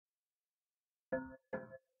I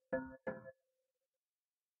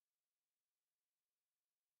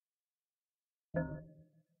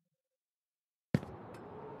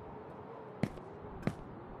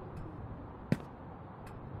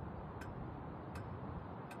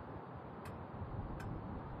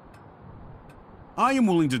am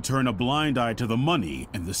willing to turn a blind eye to the money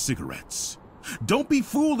and the cigarettes. Don't be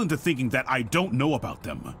fooled into thinking that I don't know about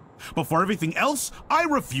them. But for everything else, I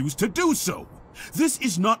refuse to do so. This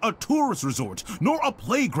is not a tourist resort, nor a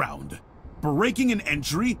playground. Breaking an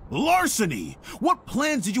entry? Larceny! What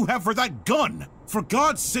plans did you have for that gun? For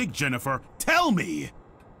God's sake, Jennifer, tell me!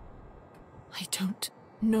 I don't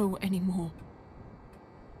know anymore.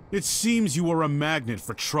 It seems you are a magnet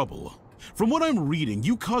for trouble. From what I'm reading,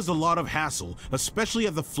 you caused a lot of hassle, especially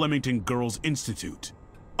at the Flemington Girls Institute.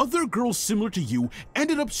 Other girls similar to you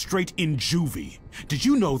ended up straight in juvie. Did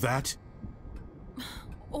you know that?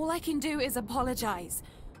 All I can do is apologize.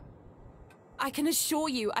 I can assure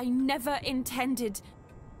you I never intended...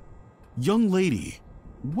 Young lady,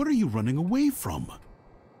 what are you running away from?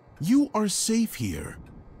 You are safe here.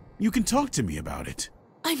 You can talk to me about it.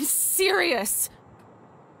 I'm serious!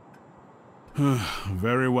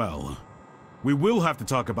 Very well. We will have to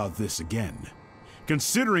talk about this again.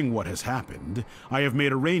 Considering what has happened, I have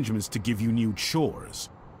made arrangements to give you new chores.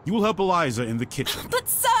 You will help Eliza in the kitchen. But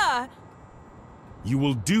sir! You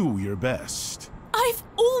will do your best. I've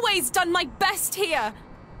always done my best here!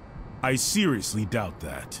 I seriously doubt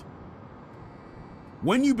that.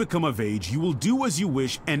 When you become of age, you will do as you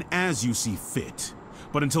wish and as you see fit.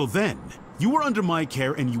 But until then, you are under my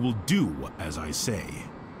care and you will do as I say.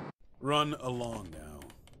 Run along now.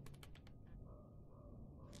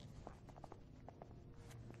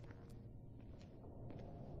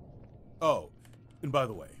 Oh, and by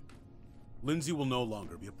the way, Lindsay will no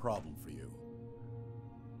longer be a problem for you.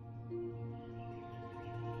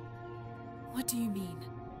 What do you mean?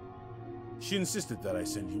 She insisted that I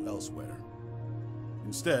send you elsewhere.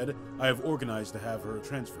 Instead, I have organized to have her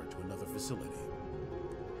transferred to another facility.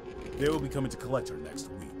 They will be coming to collect her next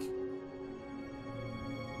week.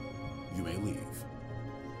 You may leave.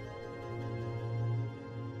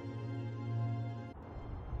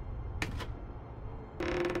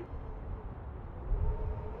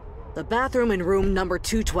 The bathroom in room number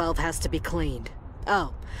 212 has to be cleaned.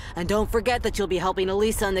 Oh, and don't forget that you'll be helping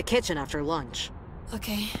Elisa in the kitchen after lunch.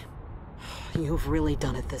 Okay. You've really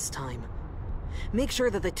done it this time. Make sure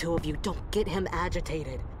that the two of you don't get him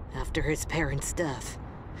agitated after his parents' death.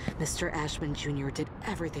 Mr. Ashman Jr. did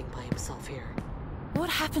everything by himself here. What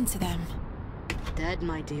happened to them? Dead,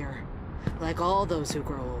 my dear. Like all those who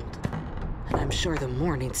grow old. And I'm sure the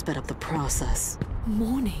mourning sped up the process.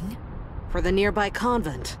 Mourning? For the nearby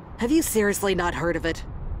convent. Have you seriously not heard of it?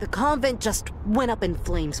 The convent just went up in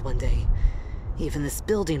flames one day. Even this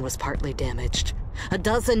building was partly damaged. A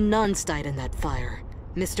dozen nuns died in that fire.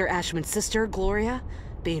 Mr. Ashman's sister, Gloria,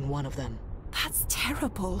 being one of them. That's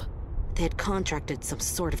terrible. They had contracted some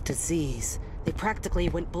sort of disease. They practically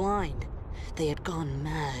went blind. They had gone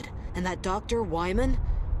mad. And that Dr. Wyman?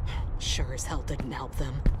 Sure as hell didn't help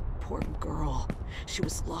them. Poor girl. She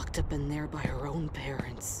was locked up in there by her own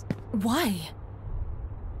parents. Why?